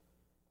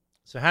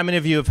So how many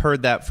of you have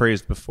heard that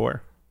phrase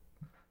before?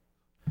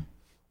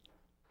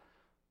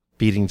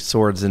 Beating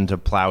swords into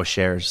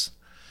plowshares.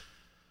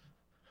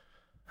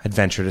 I'd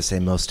venture to say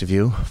most of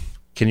you.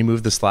 Can you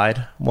move the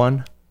slide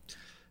one?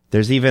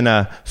 There's even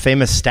a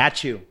famous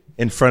statue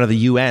in front of the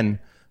UN,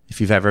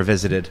 if you've ever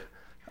visited,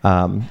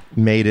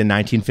 made in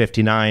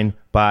 1959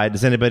 by,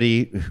 does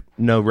anybody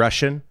know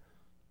Russian?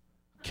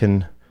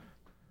 Can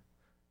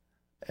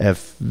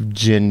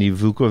Evgeny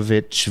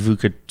Vukovich,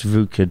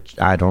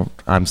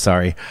 I'm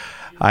sorry.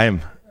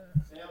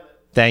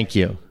 Thank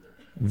you.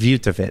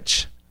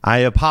 Vutovich. I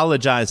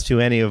apologize to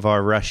any of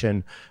our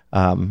Russian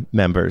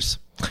members.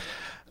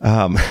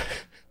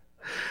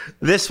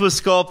 This was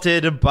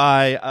sculpted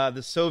by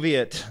the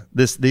Soviet.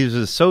 This was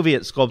a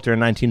Soviet sculptor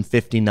in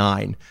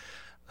 1959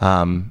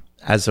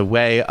 as a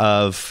way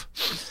of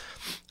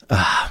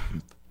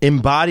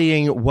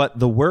embodying what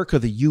the work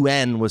of the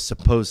UN was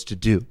supposed to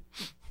do.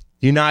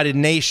 The United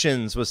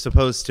Nations was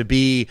supposed to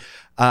be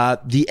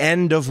the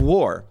end of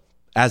war,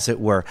 as it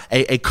were,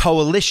 a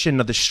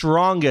coalition of the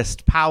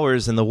strongest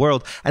powers in the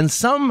world, and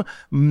some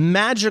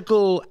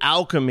magical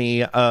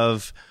alchemy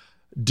of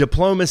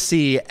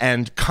diplomacy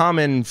and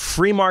common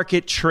free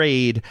market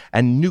trade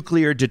and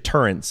nuclear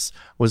deterrence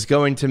was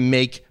going to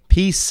make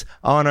peace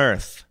on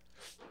Earth.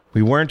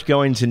 We weren't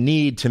going to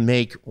need to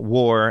make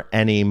war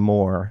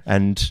anymore,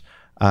 and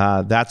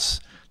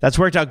that's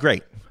worked out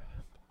great.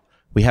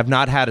 We have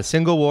not had a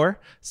single war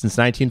since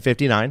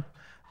 1959,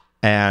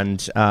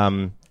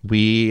 and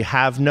we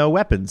have no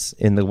weapons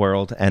in the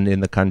world and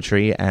in the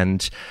country,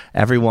 and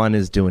everyone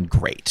is doing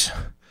great.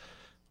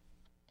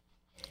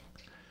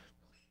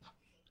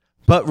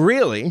 But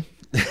really,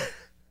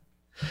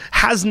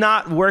 has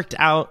not worked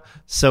out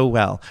so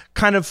well.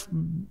 Kind of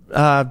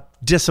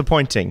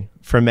disappointing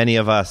for many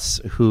of us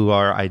who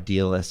are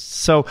idealists.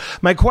 So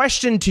my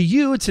question to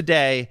you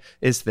today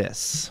is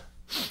this.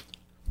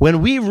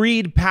 When we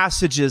read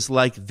passages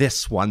like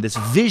this one, this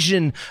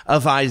vision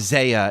of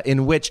Isaiah,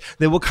 in which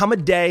there will come a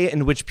day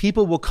in which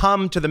people will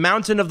come to the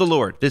mountain of the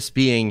Lord, this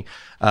being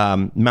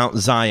Mount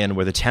Zion,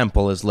 where the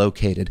temple is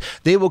located.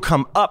 They will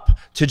come up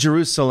to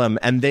Jerusalem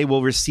and they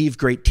will receive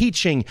great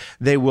teaching.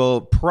 They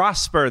will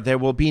prosper. There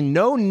will be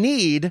no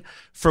need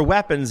for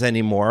weapons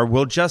anymore.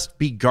 We'll just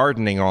be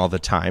gardening all the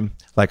time,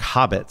 like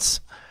hobbits.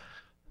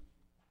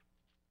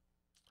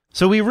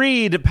 So we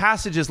read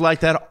passages like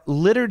that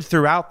littered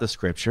throughout the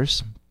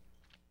scriptures.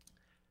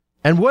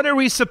 And what are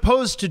we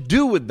supposed to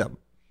do with them?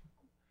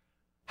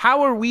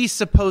 How are we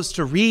supposed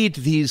to read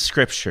these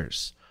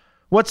scriptures?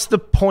 What's the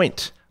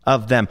point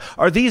of them?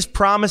 Are these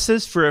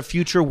promises for a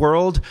future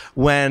world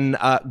when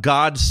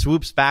God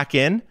swoops back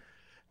in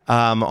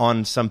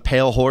on some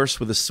pale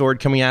horse with a sword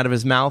coming out of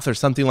his mouth or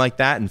something like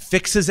that and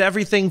fixes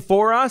everything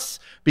for us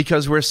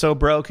because we're so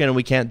broken and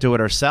we can't do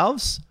it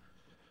ourselves?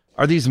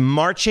 Are these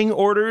marching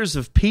orders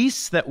of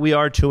peace that we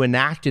are to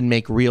enact and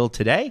make real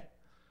today?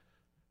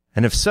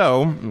 And if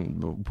so,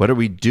 what do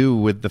we do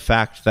with the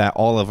fact that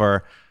all of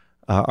our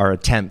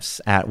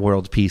attempts at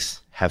world peace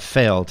have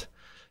failed?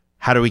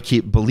 How do we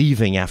keep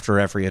believing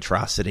after every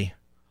atrocity?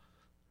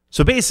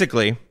 So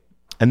basically,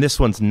 and this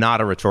one's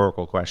not a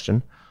rhetorical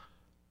question,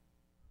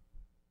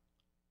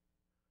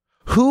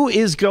 who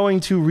is going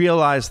to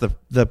realize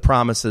the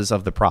promises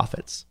of the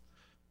prophets?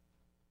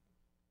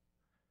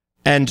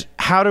 And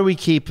how do we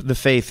keep the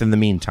faith in the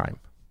meantime?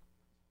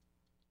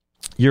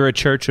 You're a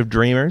church of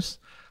dreamers,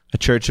 a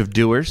church of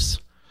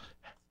doers.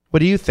 What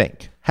do you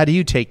think? How do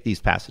you take these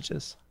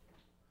passages?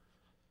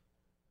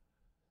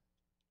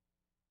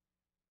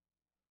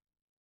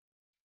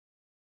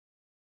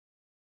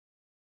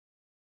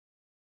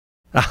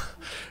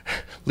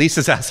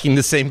 Lisa's asking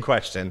the same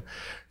question.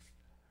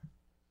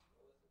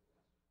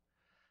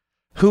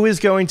 Who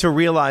is going to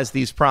realize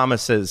these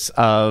promises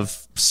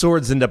of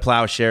swords into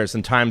plowshares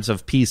in times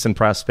of peace and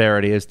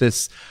prosperity? Is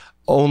this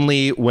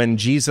only when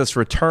Jesus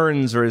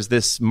returns, or is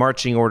this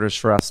marching orders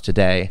for us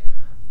today?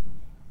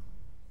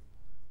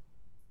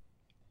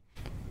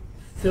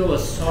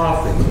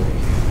 Philosophically,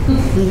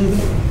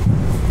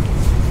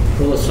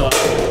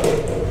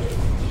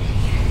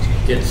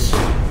 it's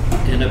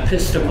an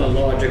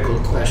epistemological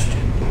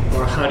question,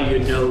 or how do you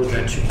know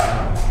that you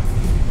know?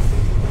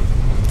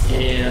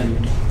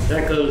 And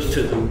that goes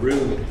to the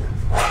root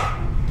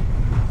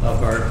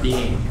of our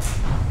being,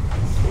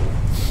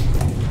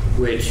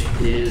 which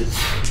is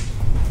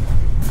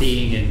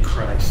being in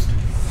Christ.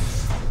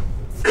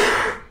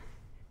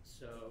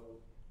 So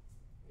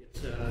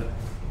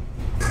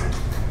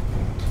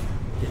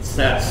it's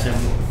that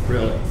simple,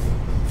 really.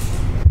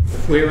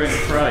 If we're in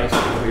Christ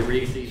and we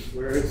read these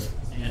words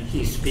and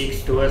he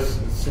speaks to us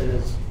and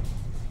says,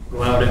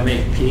 go out and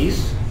make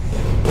peace,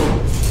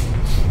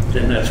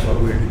 then that's what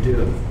we're to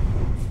do.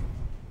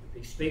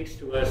 If he speaks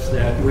to us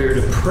that we're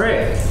to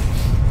pray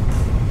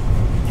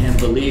and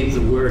believe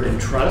the word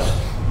and trust,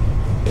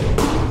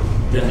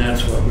 then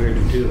that's what we're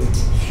to do.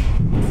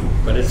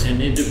 But it's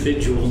an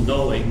individual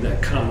knowing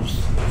that comes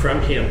from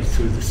him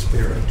through the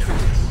Spirit to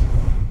us.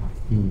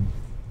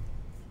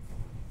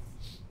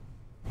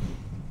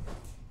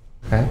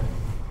 Okay.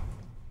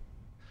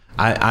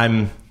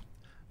 I'm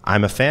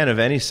I'm a fan of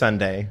any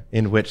Sunday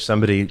in which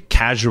somebody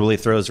casually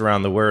throws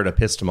around the word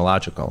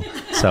epistemological.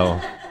 So,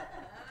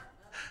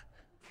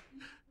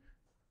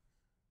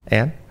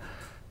 Anne?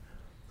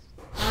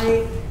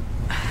 I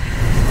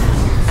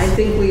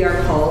think we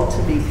are called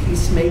to be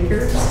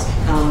peacemakers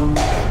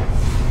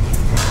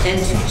and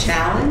to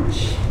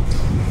challenge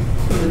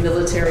the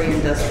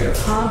military-industrial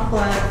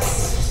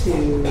complex, to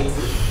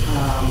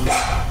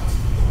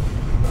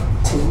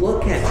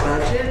look at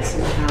budgets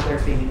and how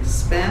they're being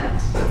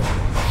spent,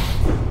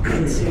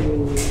 and to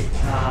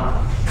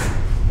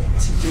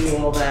do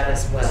all that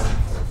as well.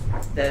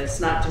 That it's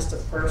not just a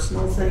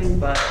personal thing,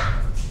 but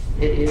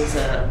it is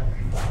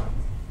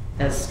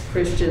as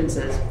Christians,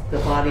 as the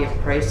body of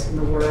Christ in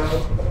the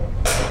world,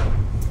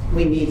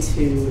 we need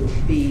to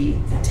be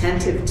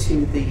attentive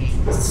to the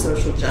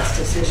social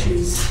justice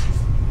issues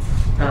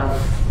of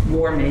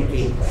war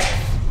making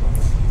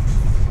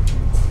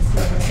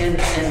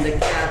and the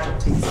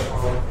casualties of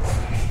all of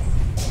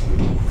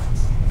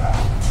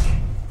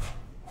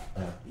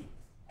that.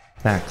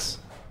 Max.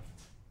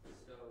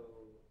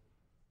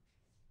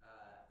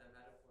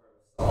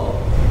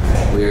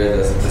 We are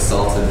the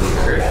salt of the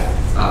earth.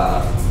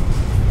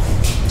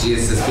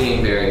 Jesus is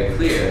being very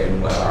clear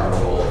in what our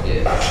role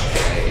is,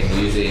 right? In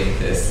using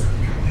this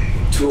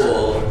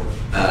tool,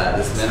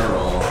 this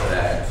mineral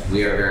that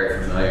we are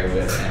very familiar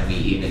with and we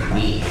even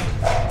need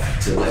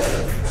to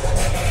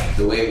live.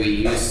 The way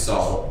we use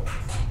salt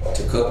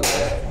to cook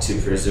with, to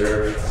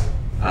preserve,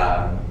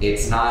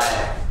 it's not,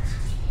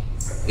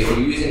 if you're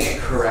using it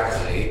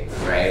correctly,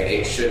 right,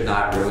 it should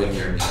not ruin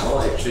your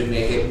meal. It should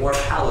make it more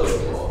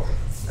palatable.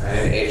 Right?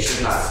 It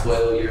should not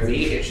spoil your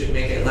meat. It should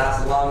make it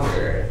last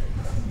longer.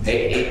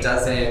 It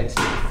doesn't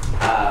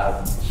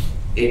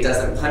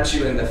punch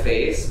you in the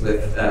face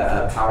with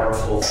a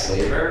powerful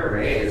flavor,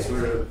 right? It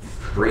sort of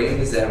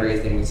brings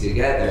everything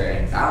together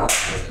and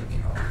balances the meal.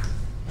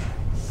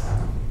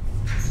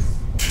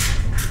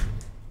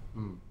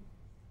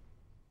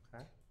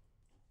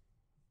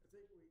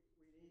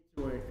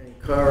 To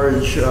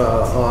encourage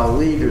our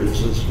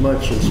leaders as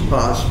much as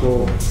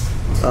possible,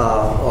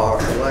 our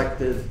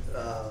elected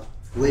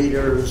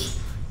leaders,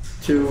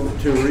 to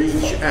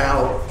reach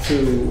out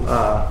to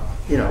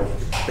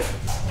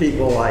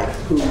people like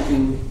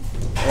Putin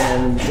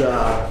and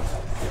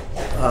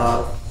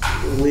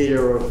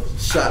leader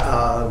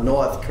of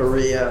North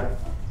Korea,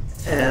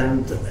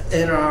 and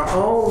in our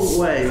own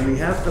way we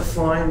have to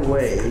find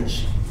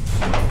ways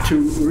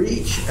to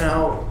reach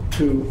out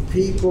to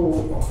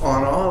people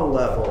on our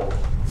level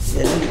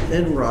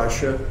in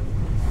Russia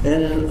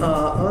and in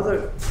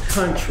other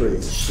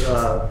countries.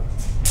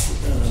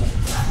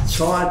 It's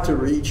hard to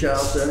reach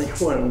out to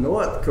anyone in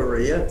North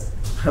Korea.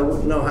 I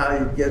wouldn't know how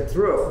you'd get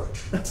through.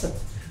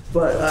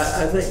 But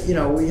I think,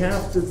 we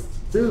have to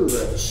do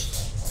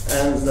this.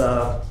 And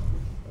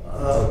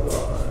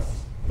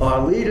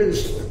our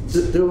leaders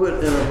do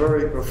it in a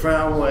very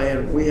profound way,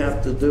 and we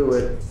have to do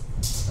it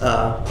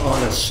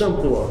on a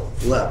simpler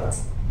level.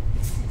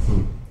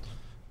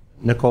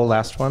 Nicole,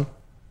 last one.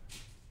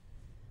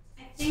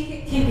 I think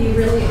it can be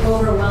really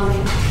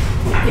overwhelming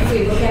if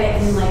we look at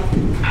it in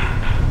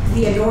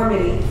the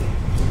enormity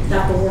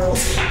that the world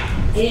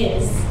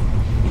is.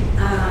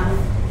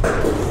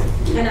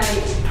 And I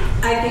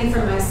think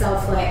for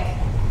myself,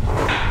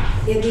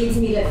 it leads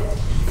me to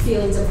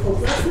feelings of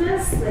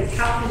hopelessness.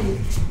 How can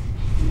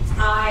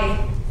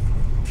I,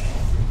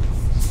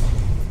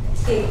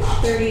 a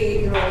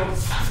 38-year-old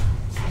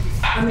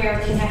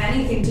American, have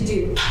anything to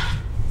do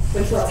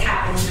with what's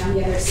happening on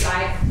the other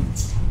side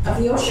of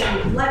the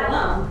ocean, let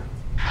alone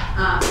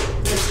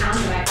the town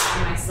that I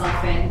find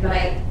myself in?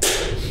 But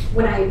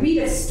when I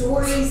read of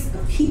stories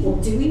of people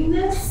doing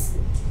this,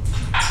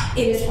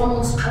 it is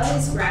almost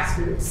always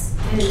grassroots,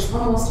 and it is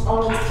almost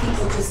always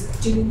people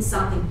just doing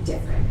something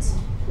different.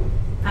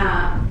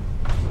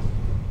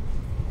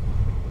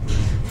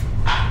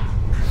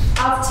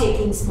 Of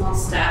taking small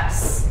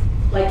steps,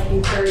 like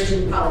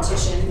encouraging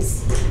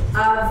politicians,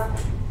 of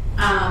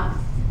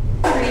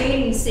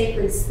creating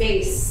sacred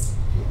space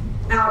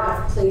out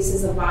of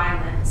places of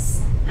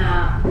violence,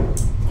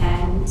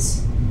 and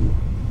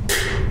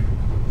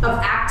of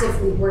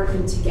actively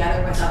working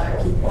together with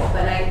other people.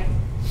 But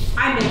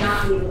I may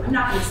not be, I'm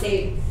not going to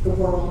save the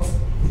world.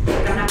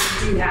 I'm not going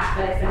to do that,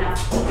 but if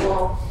enough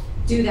people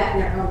do that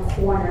in their own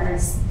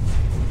corners,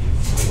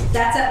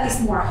 that's at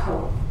least more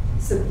hope.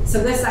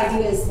 So this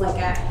idea is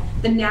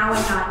the now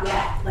and not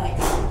yet.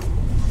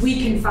 We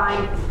can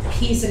find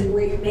peace and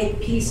make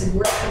peace and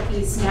work for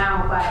peace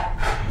now, but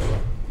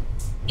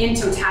in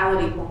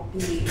totality won't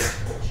be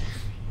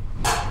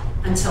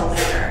until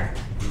later.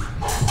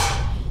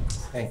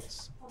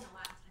 Thanks.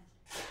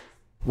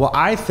 Well,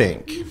 I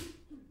think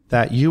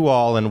that you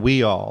all and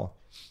we all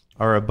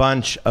are a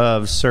bunch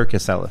of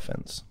circus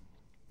elephants.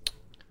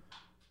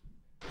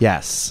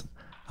 Yes,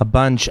 a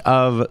bunch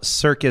of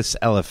circus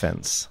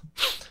elephants.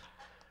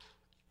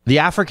 The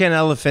African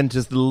elephant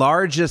is the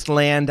largest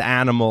land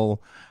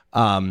animal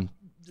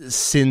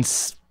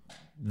since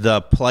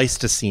the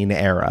Pleistocene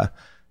era.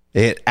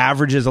 It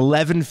averages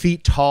 11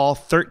 feet tall,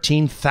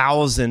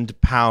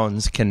 13,000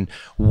 pounds, can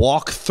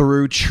walk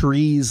through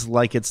trees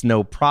like it's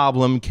no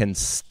problem, can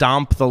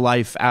stomp the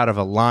life out of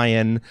a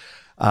lion.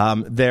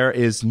 There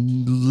is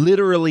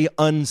literally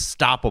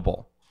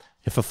unstoppable.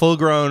 If a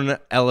full-grown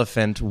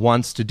elephant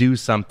wants to do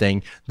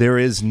something, there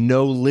is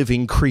no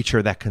living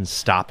creature that can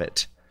stop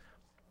it.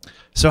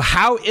 So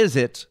how is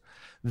it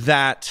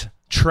that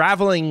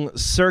traveling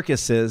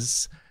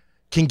circuses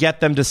can get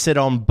them to sit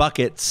on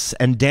buckets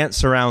and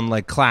dance around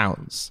like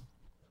clowns?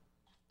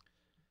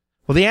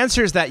 Well, the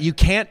answer is that you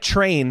can't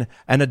train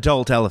an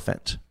adult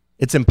elephant.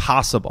 It's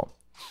impossible.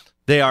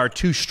 They are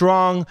too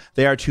strong,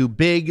 they are too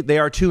big, they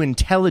are too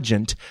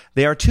intelligent,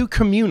 they are too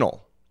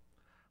communal.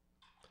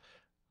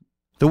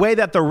 The way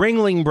that the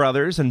Ringling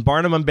Brothers and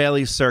Barnum and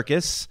Bailey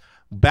Circus,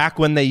 back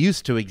when they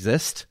used to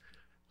exist,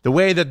 the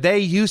way that they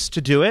used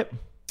to do it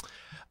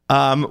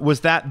was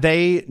that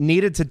they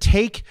needed to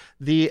take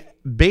the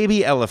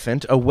baby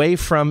elephant away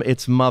from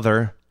its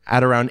mother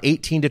at around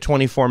 18 to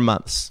 24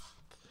 months.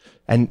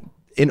 And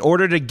in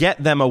order to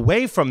get them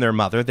away from their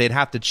mother, they'd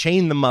have to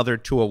chain the mother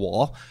to a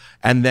wall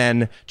and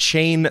then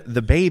chain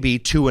the baby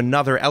to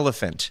another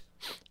elephant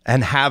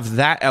and have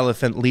that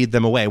elephant lead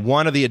them away.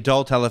 One of the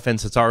adult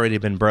elephants that's already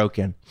been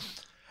broken.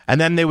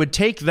 And then they would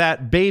take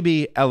that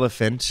baby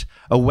elephant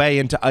away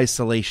into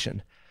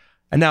isolation.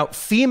 And now,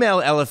 female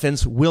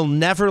elephants will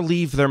never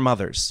leave their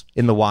mothers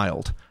in the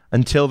wild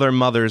until their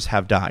mothers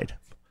have died.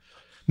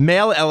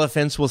 Male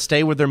elephants will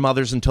stay with their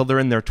mothers until they're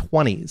in their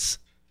 20s.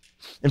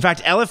 In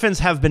fact, elephants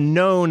have been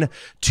known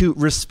to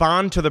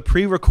respond to the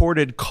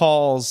pre-recorded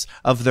calls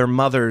of their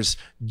mothers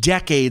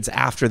decades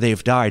after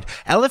they've died.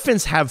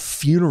 Elephants have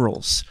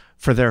funerals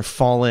for their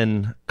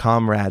fallen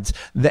comrades.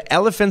 The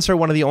elephants are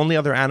one of the only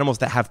other animals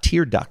that have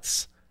tear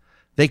ducts.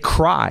 They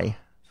cry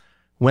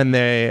when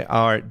they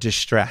are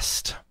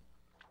distressed.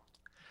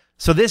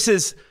 So this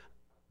is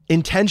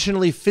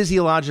intentionally,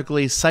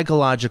 physiologically,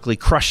 psychologically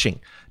crushing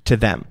to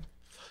them.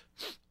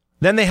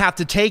 Then they have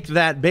to take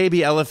that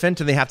baby elephant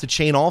and they have to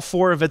chain all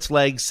four of its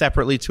legs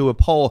separately to a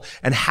pole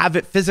and have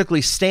it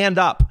physically stand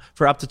up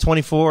for up to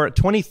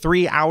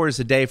 23 hours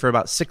a day for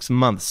about 6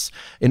 months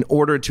in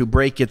order to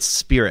break its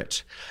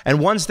spirit. And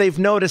once they've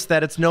noticed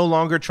that it's no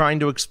longer trying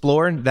to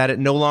explore, that it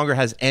no longer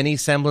has any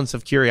semblance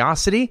of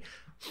curiosity,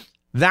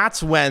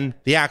 that's when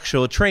the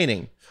actual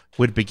training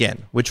would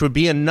begin, which would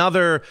be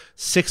another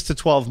 6 to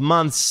 12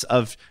 months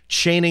of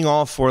chaining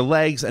all four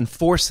legs and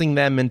forcing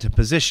them into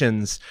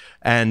positions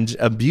and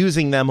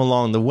abusing them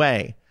along the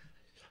way.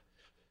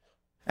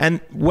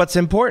 And what's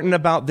important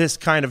about this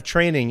kind of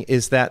training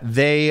is that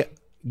they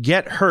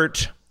get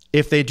hurt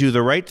if they do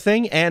the right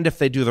thing and if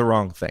they do the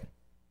wrong thing.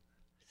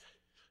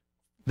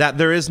 That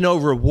there is no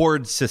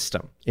reward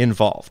system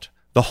involved.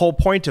 The whole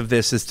point of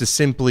this is to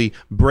simply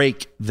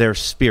break their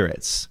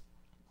spirits.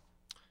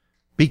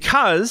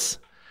 Because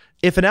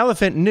if an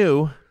elephant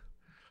knew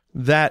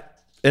that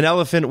an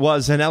elephant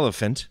was an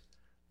elephant,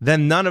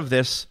 then none of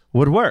this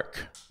would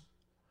work.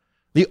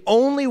 The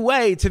only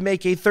way to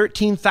make a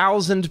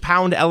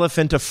 13,000-pound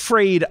elephant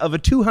afraid of a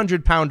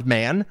 200-pound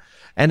man,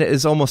 and it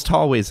is almost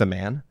always a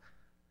man,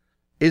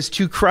 is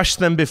to crush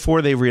them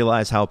before they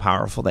realize how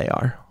powerful they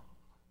are.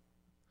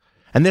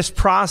 And this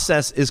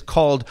process is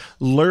called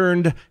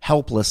learned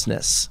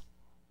helplessness.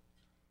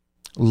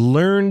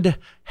 Learned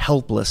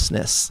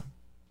helplessness.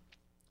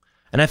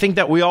 And I think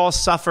that we all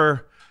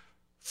suffer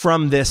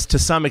from this to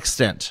some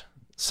extent.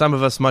 Some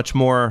of us much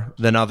more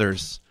than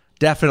others.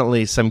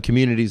 Definitely some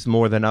communities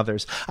more than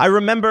others. I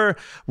remember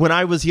when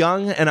I was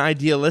young and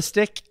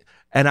idealistic,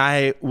 and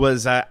I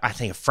was, I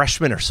think, a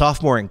freshman or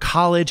sophomore in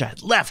college. I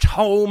had left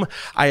home.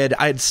 I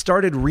had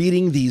started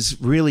reading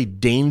these really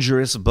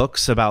dangerous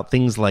books about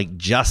things like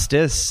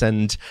justice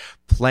and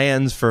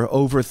plans for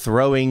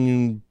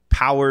overthrowing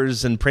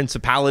powers and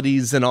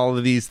principalities and all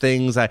of these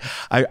things.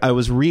 I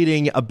was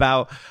reading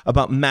about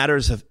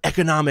matters of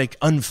economic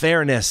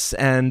unfairness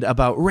and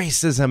about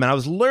racism, and I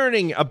was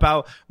learning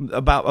about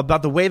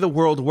the way the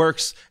world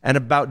works and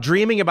about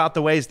dreaming about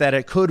the ways that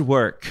it could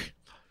work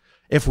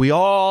if we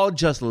all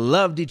just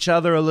loved each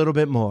other a little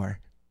bit more,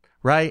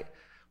 right?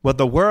 What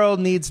the world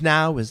needs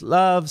now is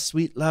love,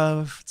 sweet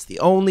love. It's the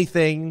only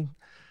thing.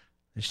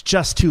 There's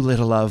just too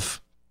little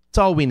love. It's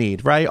all we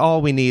need, right?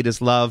 All we need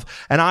is love.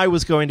 And I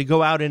was going to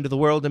go out into the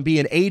world and be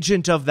an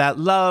agent of that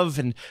love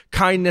and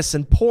kindness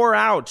and pour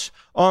out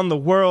on the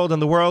world, and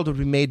the world would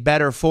be made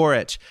better for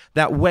it.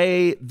 That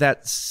way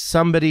that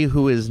somebody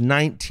who is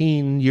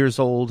 19 years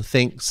old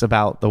thinks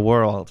about the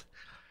world.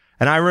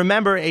 And I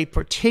remember a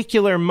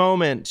particular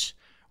moment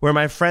where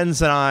my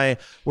friends and I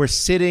were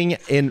sitting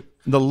in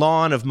the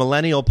lawn of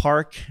Millennial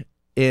Park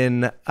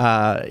in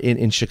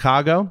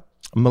Chicago,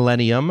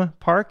 Millennium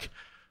Park.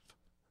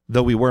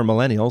 Though we were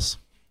millennials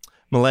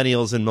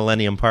in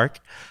Millennium Park.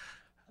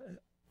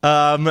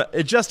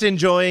 Just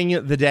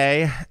enjoying the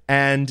day,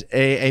 and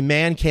a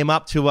man came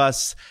up to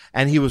us,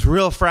 and he was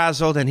real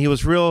frazzled, and he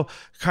was real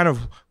kind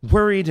of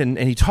worried, and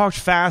he talked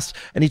fast,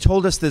 and he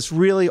told us this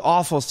really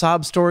awful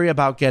sob story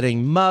about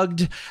getting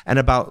mugged, and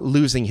about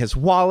losing his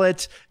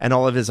wallet, and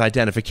all of his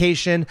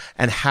identification,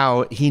 and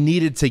how he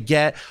needed to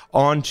get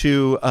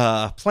onto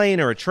a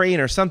plane or a train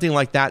or something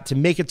like that to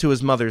make it to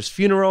his mother's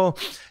funeral,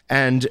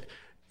 and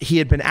he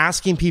had been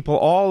asking people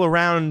all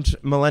around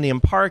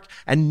Millennium Park,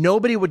 and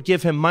nobody would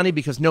give him money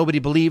because nobody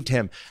believed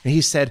him. And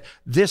he said,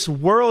 this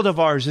world of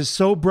ours is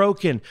so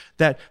broken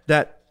that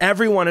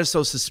everyone is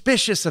so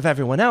suspicious of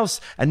everyone else,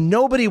 and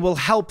nobody will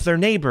help their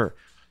neighbor.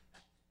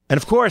 And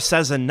of course,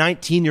 as a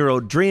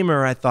 19-year-old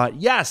dreamer, I thought,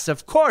 yes,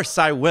 of course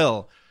I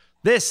will.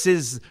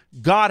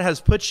 God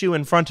has put you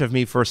in front of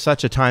me for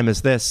such a time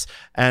as this,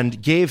 and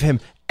gave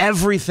him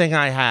everything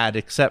I had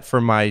except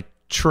for my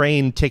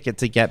train ticket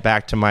to get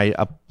back to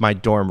my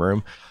dorm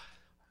room.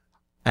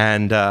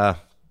 And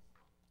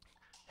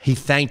he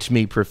thanked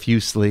me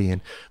profusely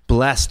and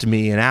blessed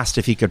me and asked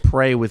if he could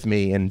pray with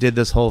me, and did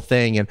this whole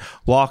thing and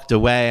walked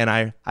away, and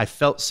I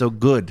felt so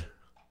good.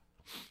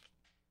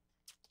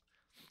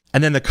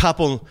 And then the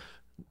couple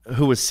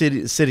who was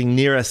sitting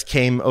near us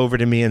came over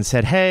to me and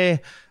said,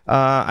 hey,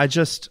 I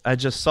just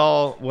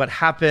saw what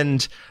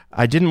happened.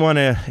 I didn't want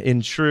to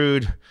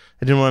intrude.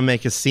 I didn't want to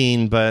make a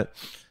scene, but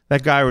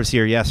that guy was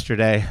here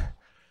yesterday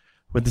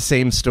with the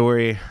same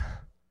story.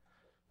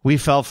 We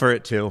fell for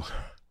it too.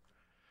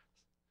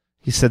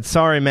 He said,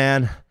 sorry,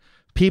 man.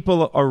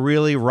 People are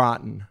really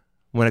rotten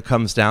when it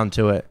comes down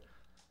to it.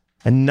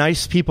 And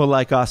nice people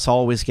like us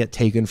always get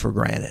taken for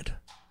granted.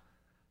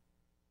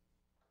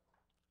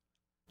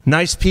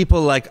 Nice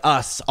people like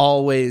us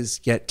always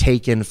get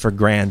taken for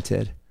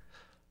granted.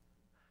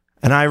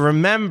 And I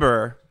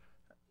remember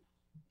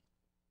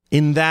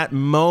in that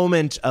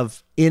moment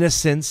of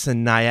innocence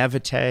and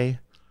naivete,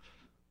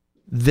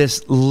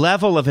 this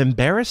level of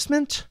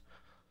embarrassment,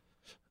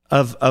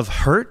 of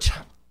hurt,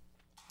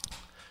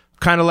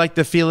 kind of like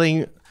the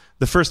feeling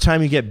the first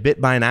time you get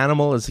bit by an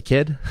animal as a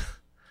kid.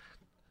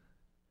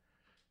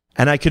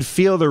 And I could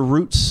feel the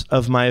roots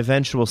of my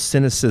eventual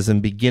cynicism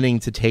beginning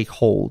to take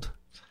hold.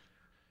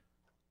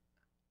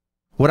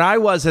 What I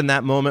was in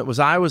that moment was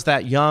I was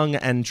that young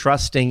and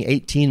trusting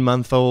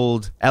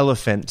 18-month-old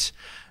elephant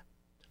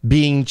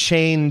being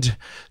chained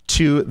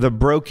to the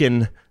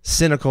broken,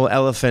 cynical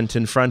elephant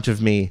in front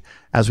of me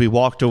as we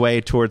walked away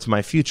towards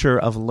my future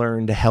of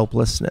learned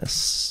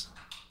helplessness.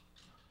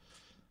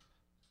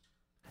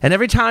 And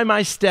every time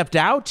I stepped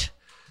out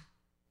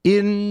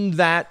in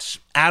that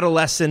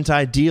adolescent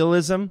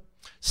idealism,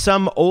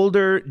 some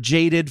older,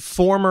 jaded,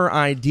 former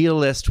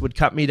idealist would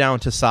cut me down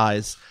to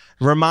size,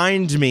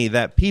 remind me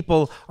that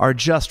people are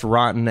just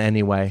rotten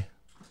anyway.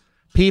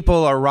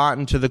 People are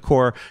rotten to the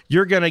core.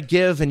 You're going to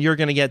give and you're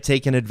going to get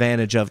taken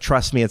advantage of.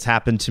 Trust me, it's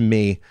happened to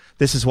me.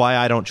 This is why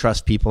I don't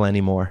trust people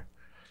anymore.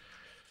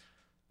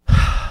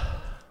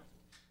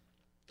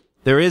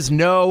 There is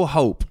no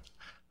hope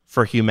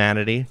for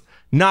humanity,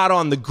 not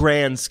on the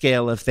grand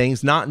scale of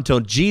things, not until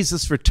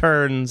Jesus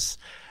returns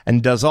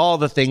and does all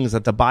the things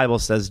that the Bible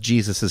says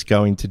Jesus is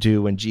going to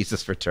do when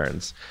Jesus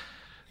returns.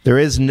 There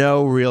is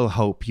no real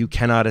hope. You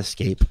cannot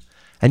escape,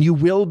 and you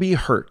will be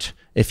hurt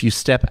if you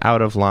step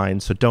out of line,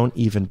 so don't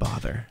even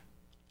bother.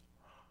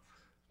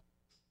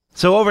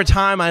 So over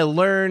time, I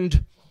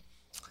learned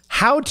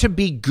how to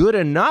be good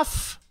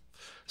enough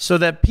so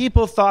that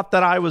people thought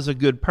that I was a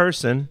good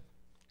person,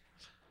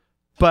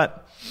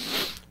 but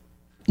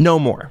no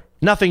more.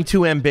 Nothing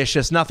too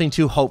ambitious, nothing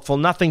too hopeful,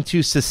 nothing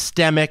too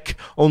systemic.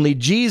 Only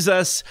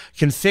Jesus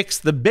can fix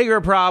the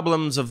bigger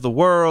problems of the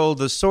world.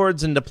 The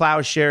swords into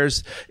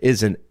plowshares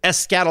is an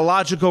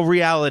eschatological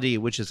reality,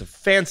 which is a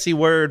fancy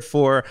word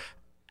for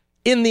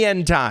in the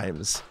end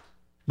times.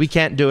 We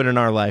can't do it in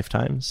our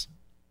lifetimes.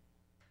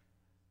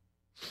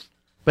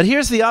 But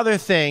here's the other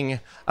thing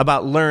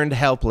about learned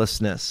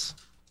helplessness.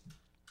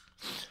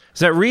 Is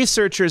that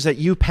researchers at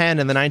UPenn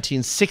in the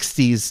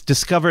 1960s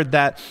discovered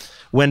that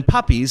when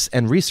puppies,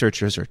 and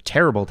researchers are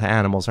terrible to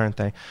animals, aren't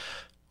they?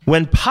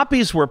 When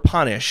puppies were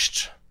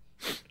punished,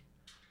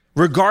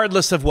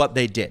 regardless of what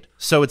they did.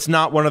 So it's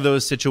not one of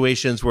those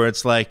situations where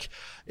it's like,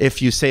 if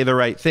you say the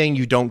right thing,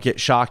 you don't get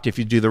shocked. If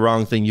you do the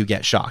wrong thing, you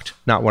get shocked.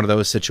 Not one of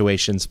those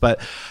situations.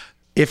 But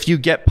if you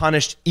get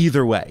punished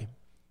either way,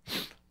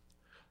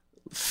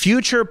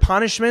 future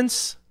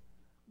punishments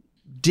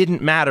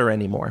didn't matter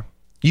anymore.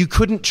 You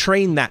couldn't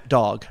train that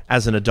dog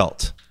as an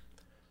adult.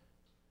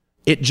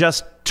 It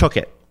just took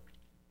it.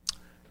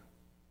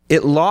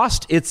 It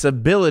lost its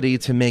ability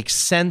to make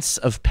sense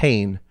of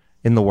pain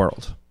in the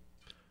world.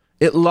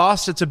 It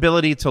lost its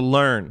ability to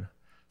learn,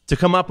 to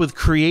come up with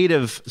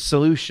creative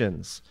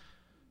solutions,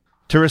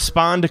 to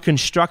respond to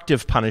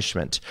constructive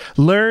punishment.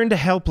 Learned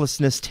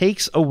helplessness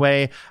takes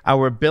away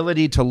our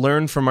ability to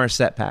learn from our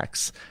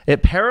setbacks.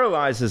 It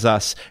paralyzes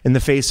us in the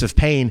face of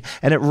pain,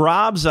 and it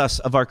robs us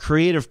of our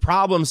creative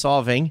problem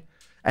solving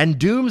and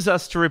dooms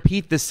us to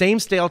repeat the same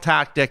stale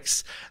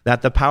tactics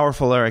that the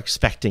powerful are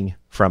expecting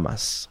from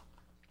us.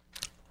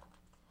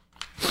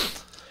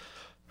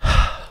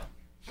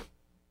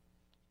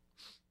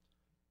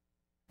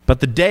 But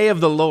the day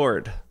of the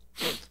Lord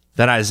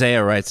that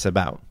Isaiah writes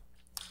about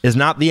is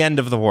not the end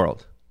of the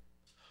world.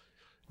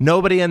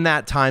 Nobody in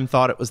that time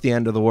thought it was the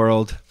end of the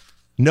world.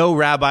 No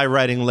rabbi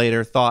writing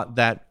later thought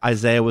that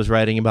Isaiah was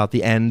writing about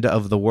the end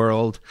of the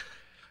world.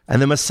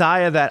 And the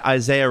Messiah that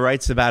Isaiah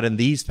writes about in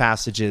these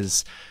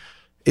passages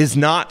is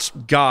not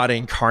God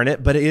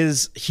incarnate, but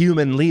is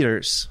human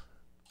leaders.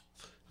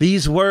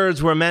 These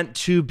words were meant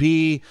to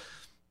be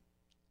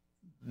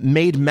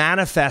made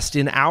manifest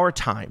in our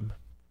time.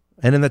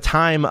 And in the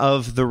time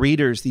of the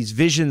readers, these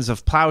visions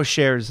of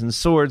plowshares and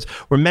swords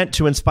were meant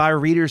to inspire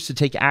readers to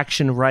take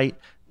action right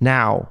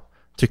now,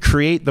 to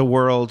create the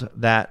world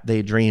that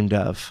they dreamed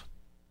of.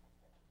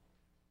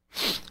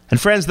 And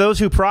friends, those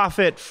who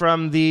profit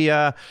from the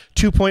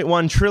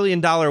 $2.1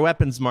 trillion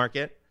weapons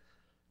market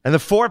and the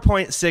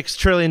 $4.6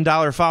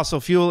 trillion fossil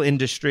fuel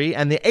industry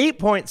and the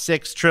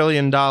 $8.6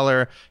 trillion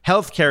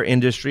healthcare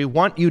industry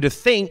want you to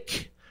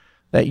think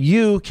that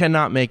you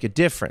cannot make a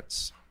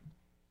difference.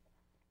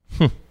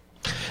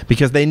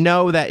 Because they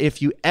know that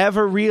if you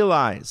ever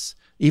realize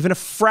even a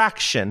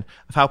fraction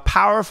of how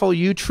powerful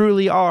you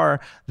truly are,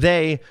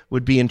 they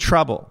would be in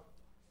trouble.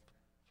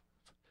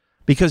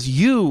 Because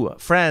you,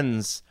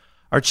 friends,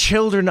 are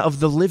children of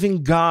the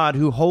living God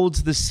who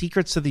holds the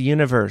secrets of the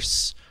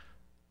universe.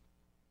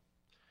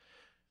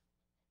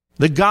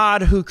 The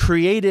God who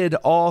created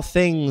all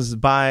things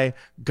by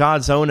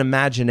God's own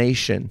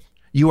imagination.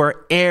 You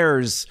are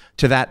heirs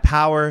to that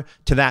power,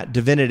 to that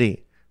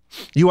divinity.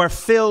 You are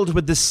filled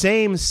with the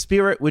same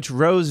Spirit which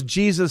rose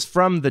Jesus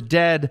from the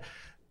dead,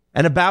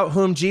 and about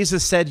whom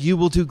Jesus said, "You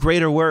will do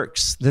greater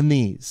works than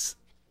these."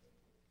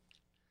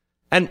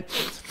 And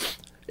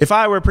if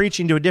I were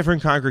preaching to a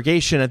different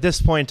congregation at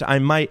this point, I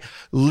might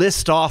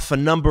list off a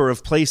number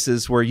of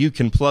places where you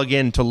can plug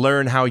in to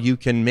learn how you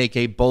can make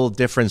a bold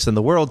difference in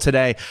the world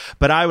today.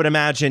 But I would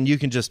imagine you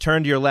can just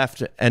turn to your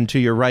left and to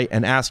your right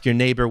and ask your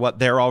neighbor what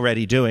they're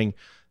already doing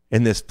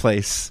in this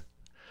place,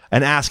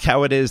 and ask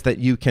how it is that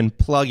you can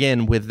plug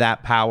in with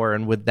that power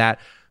and with that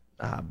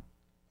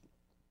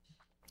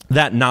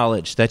that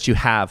knowledge that you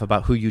have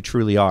about who you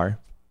truly are.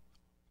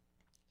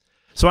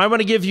 So I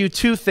want to give you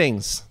two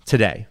things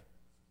today.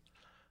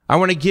 I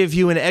want to give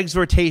you an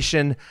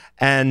exhortation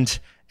and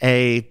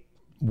a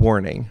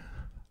warning.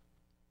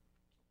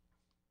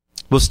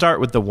 We'll start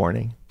with the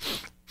warning.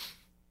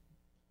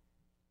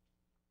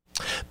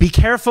 Be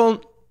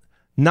careful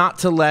not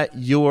to let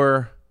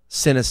your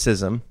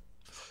cynicism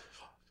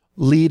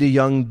lead a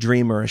young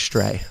dreamer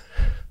astray.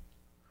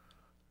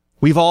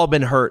 We've all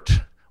been hurt.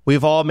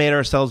 We've all made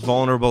ourselves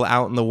vulnerable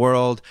out in the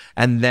world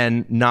and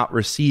then not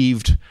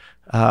received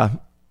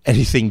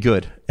anything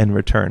good in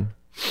return.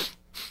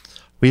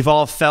 We've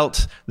all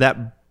felt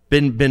that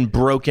been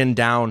broken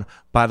down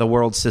by the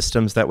world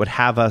systems that would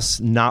have us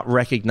not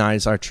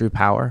recognize our true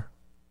power.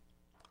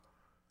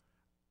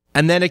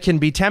 And then it can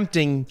be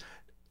tempting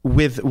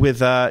with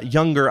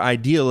younger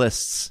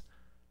idealists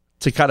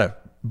to kind of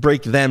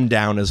break them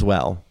down as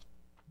well.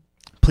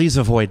 Please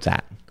avoid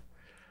that.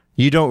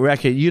 You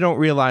don't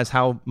realize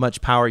how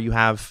much power you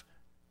have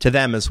to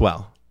them as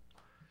well.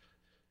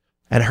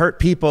 And hurt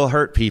people.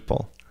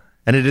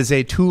 And it is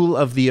a tool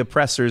of the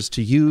oppressors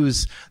to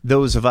use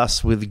those of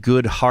us with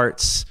good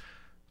hearts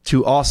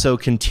to also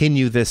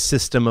continue this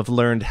system of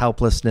learned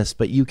helplessness,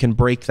 but you can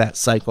break that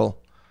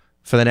cycle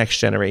for the next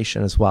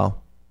generation as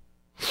well.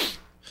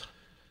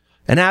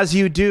 And as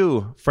you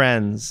do,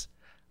 friends,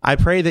 I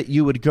pray that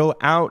you would go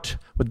out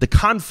with the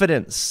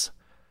confidence,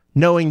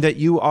 knowing that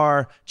you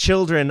are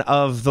children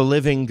of the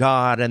living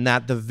God and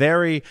that the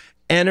very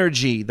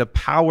energy, the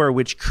power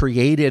which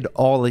created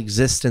all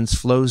existence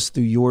flows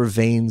through your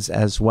veins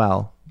as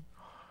well.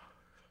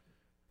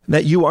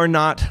 That you are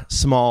not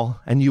small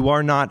and you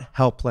are not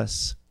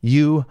helpless.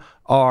 You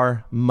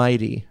are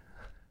mighty.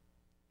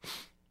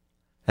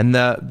 And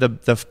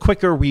the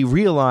quicker we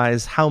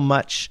realize how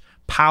much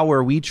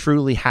power we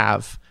truly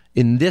have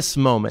in this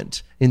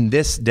moment, in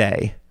this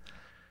day,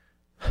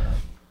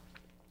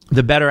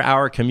 the better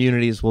our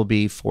communities will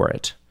be for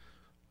it.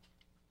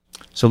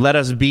 So let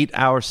us beat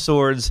our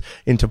swords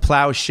into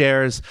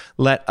plowshares.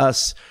 Let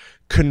us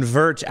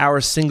convert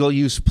our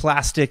single-use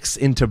plastics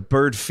into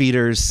bird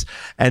feeders.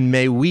 And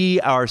may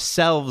we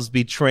ourselves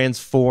be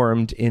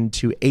transformed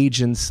into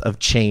agents of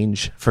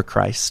change for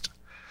Christ.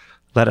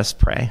 Let us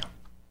pray.